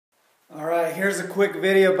Here's a quick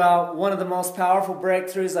video about one of the most powerful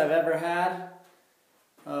breakthroughs I've ever had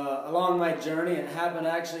along my journey. It happened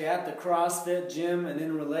actually at the CrossFit gym and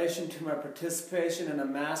in relation to my participation in a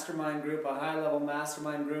mastermind group, a high-level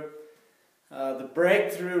mastermind group. The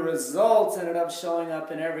breakthrough results ended up showing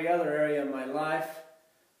up in every other area of my life.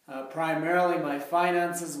 Primarily my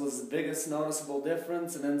finances was the biggest noticeable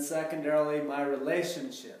difference, and then secondarily my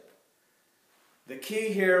relationship. The key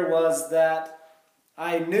here was that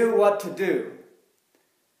I knew what to do,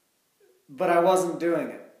 but I wasn't doing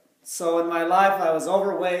it. So in my life I was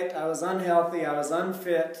overweight, I was unhealthy, I was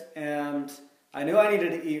unfit, and I knew I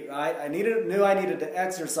needed to eat right. I knew I needed to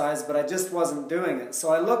exercise, but I just wasn't doing it.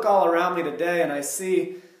 So I look all around me today and I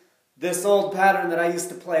see this old pattern that I used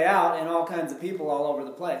to play out in all kinds of people all over the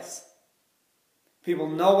place. People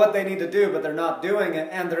know what they need to do, but they're not doing it,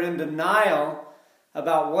 and they're in denial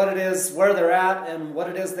about what it is, where they're at, and what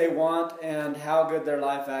it is they want, and how good their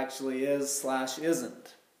life actually is /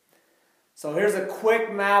 isn't. So here's a quick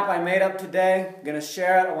map I made up today. I'm going to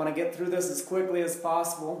share it. I want to get through this as quickly as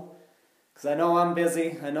possible, because I know I'm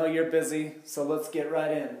busy, I know you're busy, so let's get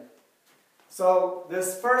right in. So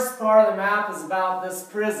this first part of the map is about this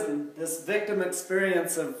prison, this victim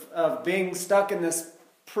experience of being stuck in this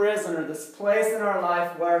prison or this place in our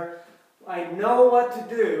life where I know what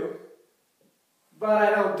to do, but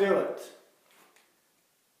I don't do it.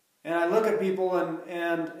 And I look at people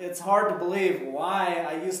and it's hard to believe why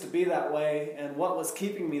I used to be that way and what was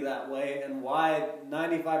keeping me that way and why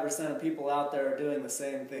 95% of people out there are doing the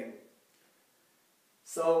same thing.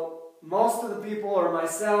 So most of the people, or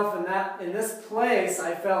myself, in this place,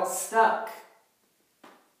 I felt stuck.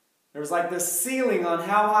 There was like this ceiling on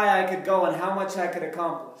how high I could go and how much I could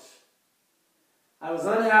accomplish. I was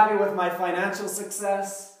unhappy with my financial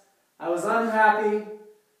success. I was unhappy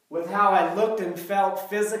with how I looked and felt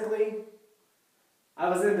physically. I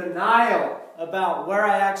was in denial about where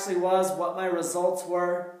I actually was, what my results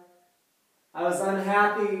were. I was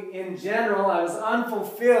unhappy in general. I was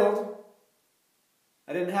unfulfilled.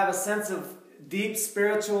 I didn't have a sense of deep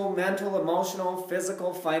spiritual, mental, emotional,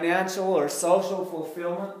 physical, financial, or social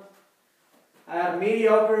fulfillment. I had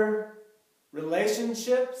mediocre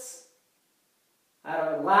relationships. I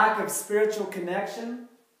had a lack of spiritual connection.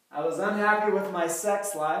 I was unhappy with my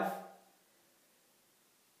sex life.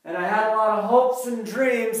 And I had a lot of hopes and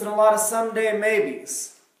dreams and a lot of someday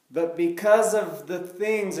maybes. But because of the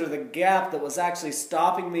things or the gap that was actually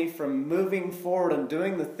stopping me from moving forward and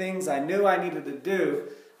doing the things I knew I needed to do,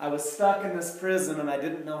 I was stuck in this prison and I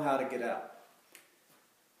didn't know how to get out.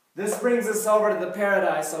 This brings us over to the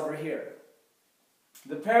paradise over here.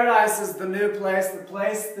 The paradise is the new place, the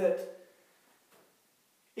place that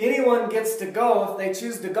anyone gets to go if they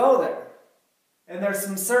choose to go there. And there's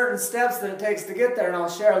some certain steps that it takes to get there, and I'll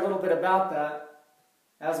share a little bit about that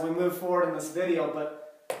as we move forward in this video. But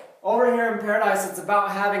over here in paradise, it's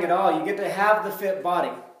about having it all. You get to have the fit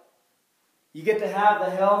body. You get to have the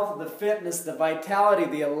health, the fitness, the vitality,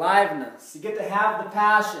 the aliveness. You get to have the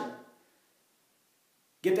passion.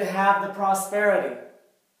 You get to have the prosperity,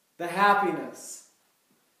 the happiness,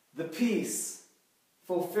 the peace,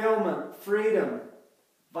 fulfillment, freedom,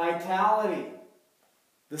 vitality,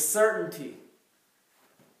 the certainty.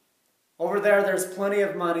 Over there, there's plenty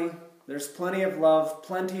of money, there's plenty of love,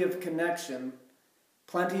 plenty of connection,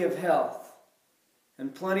 plenty of health,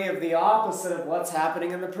 and plenty of the opposite of what's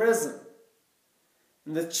happening in the prison.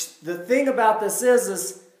 And the thing about this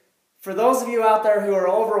is for those of you out there who are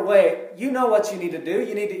overweight, you know what you need to do.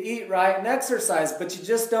 You need to eat right and exercise, but you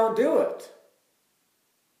just don't do it.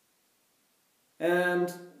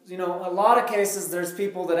 And, you know, a lot of cases there's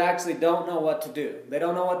people that actually don't know what to do. They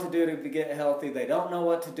don't know what to do to get healthy. They don't know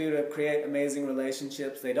what to do to create amazing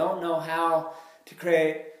relationships. They don't know how to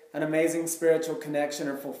create an amazing spiritual connection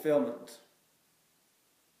or fulfillment.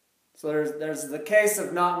 So there's the case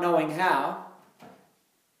of not knowing how,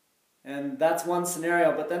 and that's one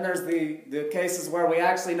scenario, but then there's the cases where we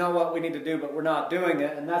actually know what we need to do, but we're not doing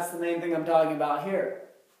it, and that's the main thing I'm talking about here.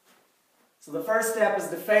 So the first step is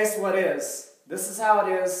to face what is. This is how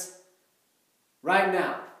it is right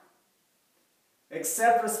now.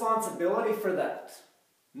 Accept responsibility for that.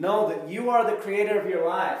 Know that you are the creator of your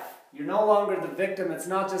life. You're no longer the victim. It's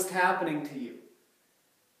not just happening to you.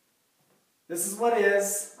 This is what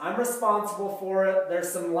is. I'm responsible for it. There's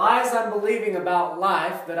some lies I'm believing about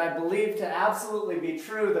life that I believe to absolutely be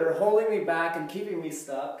true that are holding me back and keeping me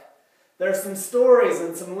stuck. There's some stories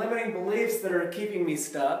and some limiting beliefs that are keeping me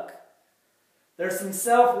stuck. There's some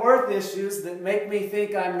self-worth issues that make me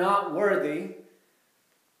think I'm not worthy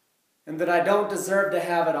and that I don't deserve to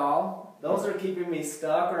have it all. Those are keeping me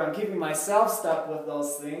stuck, or I'm keeping myself stuck with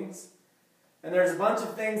those things. and there's a bunch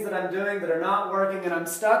of things that I'm doing that are not working, and I'm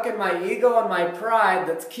stuck in my ego and my pride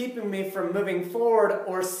that's keeping me from moving forward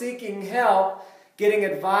or seeking help, getting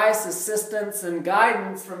advice, assistance, and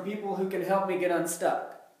guidance from people who can help me get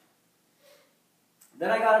unstuck.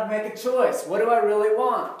 Then I got to make a choice. What do I really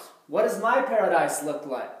want? What does my paradise look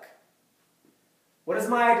like? What does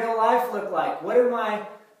my ideal life look like? What do my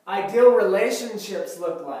ideal relationships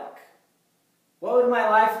look like? What would my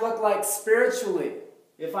life look like spiritually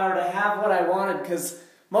if I were to have what I wanted? Because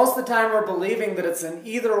most of the time we're believing that it's an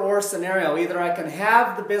either-or scenario. Either I can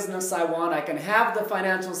have the business I want, I can have the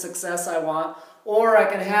financial success I want, or I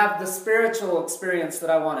can have the spiritual experience that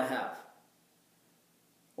I want to have.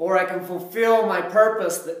 Or I can fulfill my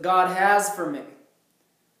purpose that God has for me.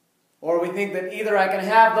 Or we think that either I can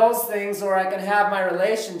have those things or I can have my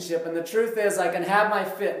relationship. And the truth is I can have my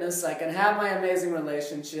fitness, I can have my amazing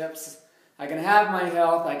relationships, I can have my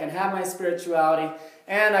health, I can have my spirituality,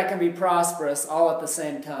 and I can be prosperous all at the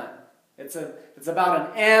same time. It's about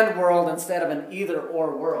an and world instead of an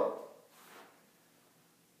either-or world.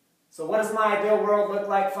 So what does my ideal world look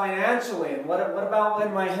like financially? And what about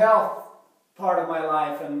in my health part of my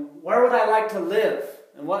life? And where would I like to live?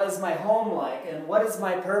 And what is my home like? And what is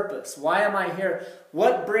my purpose? Why am I here?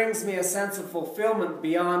 What brings me a sense of fulfillment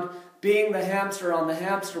beyond being the hamster on the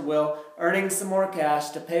hamster wheel, earning some more cash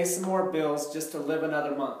to pay some more bills just to live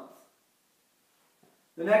another month?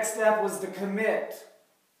 The next step was to commit.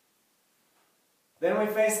 Then we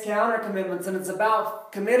face counter commitments, and it's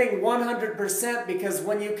about committing 100%, because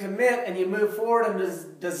when you commit and you move forward in this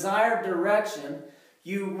desired direction,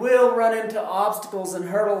 you will run into obstacles and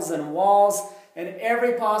hurdles and walls and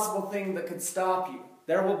every possible thing that could stop you.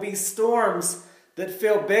 There will be storms that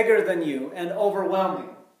feel bigger than you and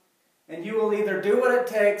overwhelming. And you will either do what it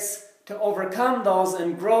takes to overcome those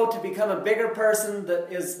and grow to become a bigger person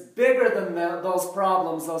that is bigger than those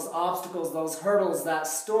problems, those obstacles, those hurdles, that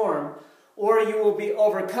storm, or you will be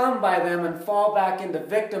overcome by them and fall back into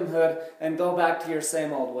victimhood and go back to your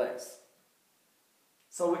same old ways.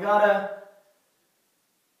 So we got to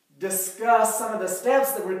discuss some of the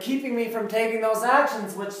steps that were keeping me from taking those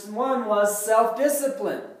actions, which one was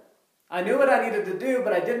self-discipline. I knew what I needed to do,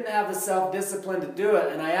 but I didn't have the self-discipline to do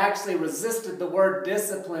it, and I actually resisted the word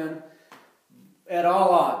discipline at all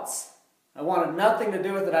odds. I wanted nothing to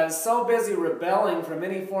do with it. I was so busy rebelling from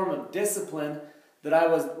any form of discipline that I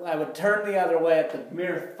would turn the other way at the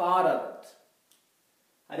mere thought of it.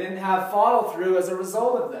 I didn't have follow-through as a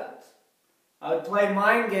result of that. I would play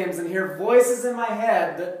mind games and hear voices in my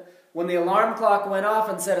head that when the alarm clock went off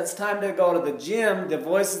and said it's time to go to the gym, the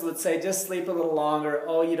voices would say, just sleep a little longer.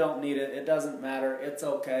 Oh, you don't need it. It doesn't matter. It's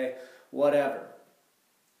okay. Whatever.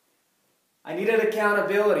 I needed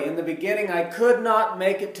accountability. In the beginning, I could not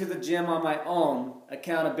make it to the gym on my own.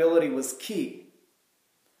 Accountability was key.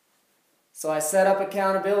 So I set up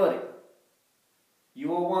accountability. You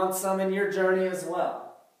will want some in your journey as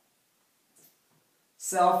well.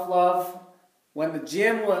 Self-love. When the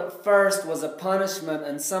gym first was a punishment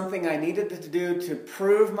and something I needed to do to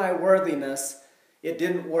prove my worthiness, it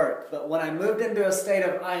didn't work. But when I moved into a state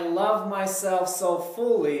of I love myself so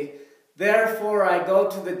fully, therefore I go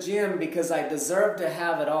to the gym because I deserve to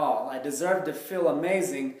have it all, I deserve to feel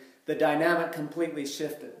amazing, the dynamic completely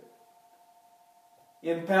shifted.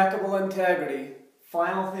 Impeccable integrity,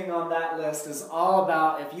 final thing on that list, is all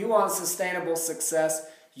about if you want sustainable success,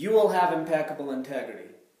 you will have impeccable integrity.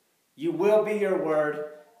 You will be your word,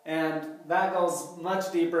 and that goes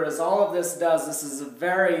much deeper as all of this does. This is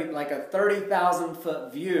like a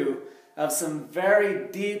 30,000-foot view of some very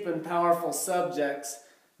deep and powerful subjects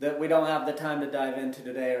that we don't have the time to dive into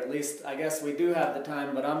today, or at least I guess we do have the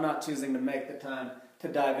time, but I'm not choosing to make the time to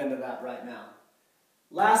dive into that right now.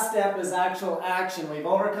 Last step is actual action. We've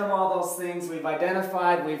overcome all those things. We've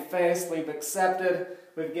identified, we've faced, we've accepted,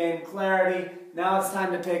 we've gained clarity. Now it's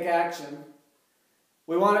time to take action.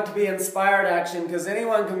 We want it to be inspired action, because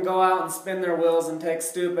anyone can go out and spin their wheels and take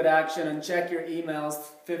stupid action and check your emails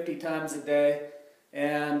 50 times a day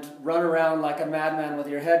and run around like a madman with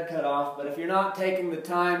your head cut off. But if you're not taking the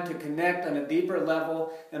time to connect on a deeper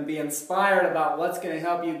level and be inspired about what's going to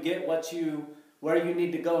help you get where you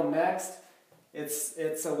need to go next,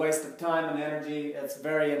 it's a waste of time and energy. It's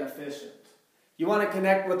very inefficient. You want to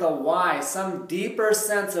connect with a why, some deeper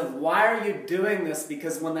sense of why are you doing this,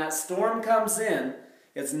 because when that storm comes in,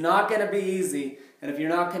 it's not going to be easy, and if you're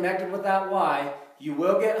not connected with that why, you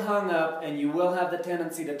will get hung up and you will have the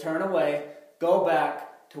tendency to turn away, go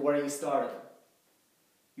back to where you started.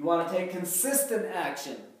 You want to take consistent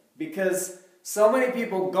action, because so many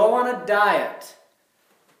people go on a diet,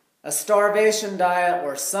 a starvation diet,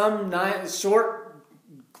 or some short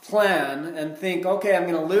plan and think, okay, I'm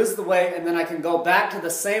going to lose the weight and then I can go back to the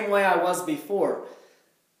same way I was before.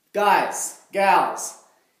 Guys, gals,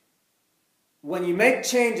 when you make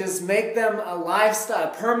changes, make them a lifestyle,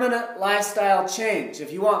 a permanent lifestyle change.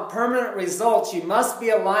 If you want permanent results, you must be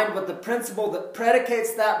aligned with the principle that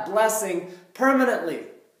predicates that blessing permanently.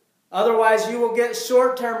 Otherwise, you will get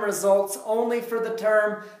short-term results only for the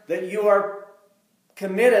term that you are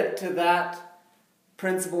committed to that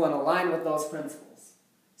principle and aligned with those principles.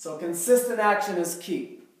 So consistent action is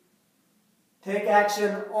key. Take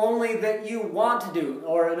action only that you want to do,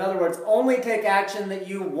 or in other words, only take action that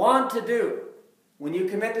you want to do. When you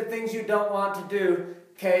commit to things you don't want to do,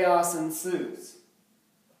 chaos ensues.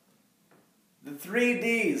 The 3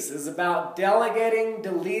 Ds is about delegating,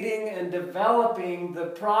 deleting, and developing the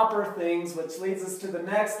proper things, which leads us to the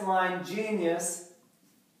next line, genius,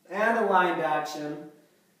 and aligned action,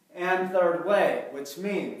 and third way, which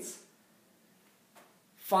means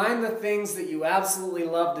find the things that you absolutely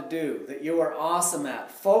love to do, that you are awesome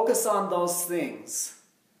at. Focus on those things.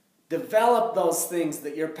 Develop those things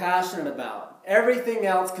that you're passionate about. Everything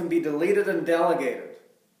else can be deleted and delegated.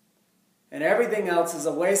 And everything else is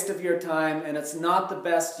a waste of your time, and it's not the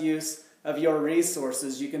best use of your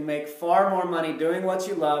resources. You can make far more money doing what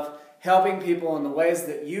you love, helping people in the ways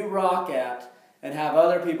that you rock at, and have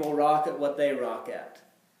other people rock at what they rock at.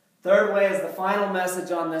 Third way is the final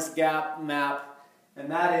message on this gap map, and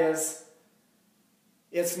that is,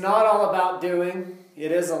 it's not all about doing.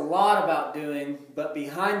 It is a lot about doing, but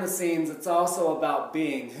behind the scenes, it's also about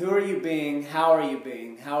being. Who are you being? How are you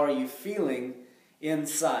being? How are you feeling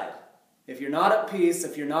inside? If you're not at peace,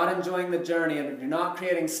 if you're not enjoying the journey, and if you're not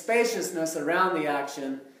creating spaciousness around the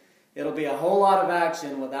action, it'll be a whole lot of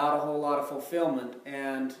action without a whole lot of fulfillment,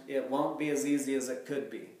 and it won't be as easy as it could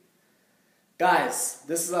be. Guys,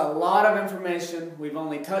 this is a lot of information. We've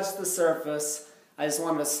only touched the surface. I just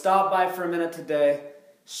wanted to stop by for a minute today,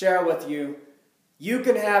 share with you. You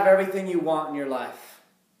can have everything you want in your life.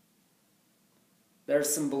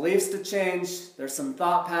 There's some beliefs to change. There's some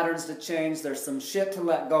thought patterns to change. There's some shit to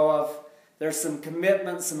let go of. There's some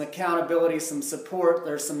commitment, some accountability, some support.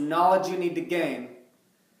 There's some knowledge you need to gain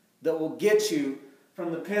that will get you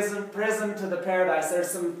from the prison to the paradise. There's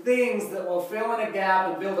some things that will fill in a gap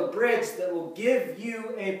and build a bridge that will give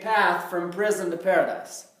you a path from prison to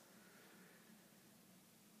paradise.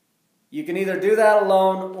 You can either do that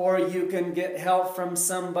alone, or you can get help from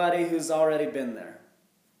somebody who's already been there.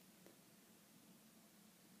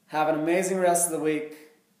 Have an amazing rest of the week.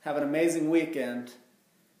 Have an amazing weekend.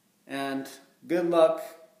 And good luck,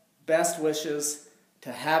 best wishes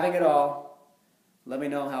to having it all. Let me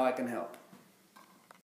know how I can help.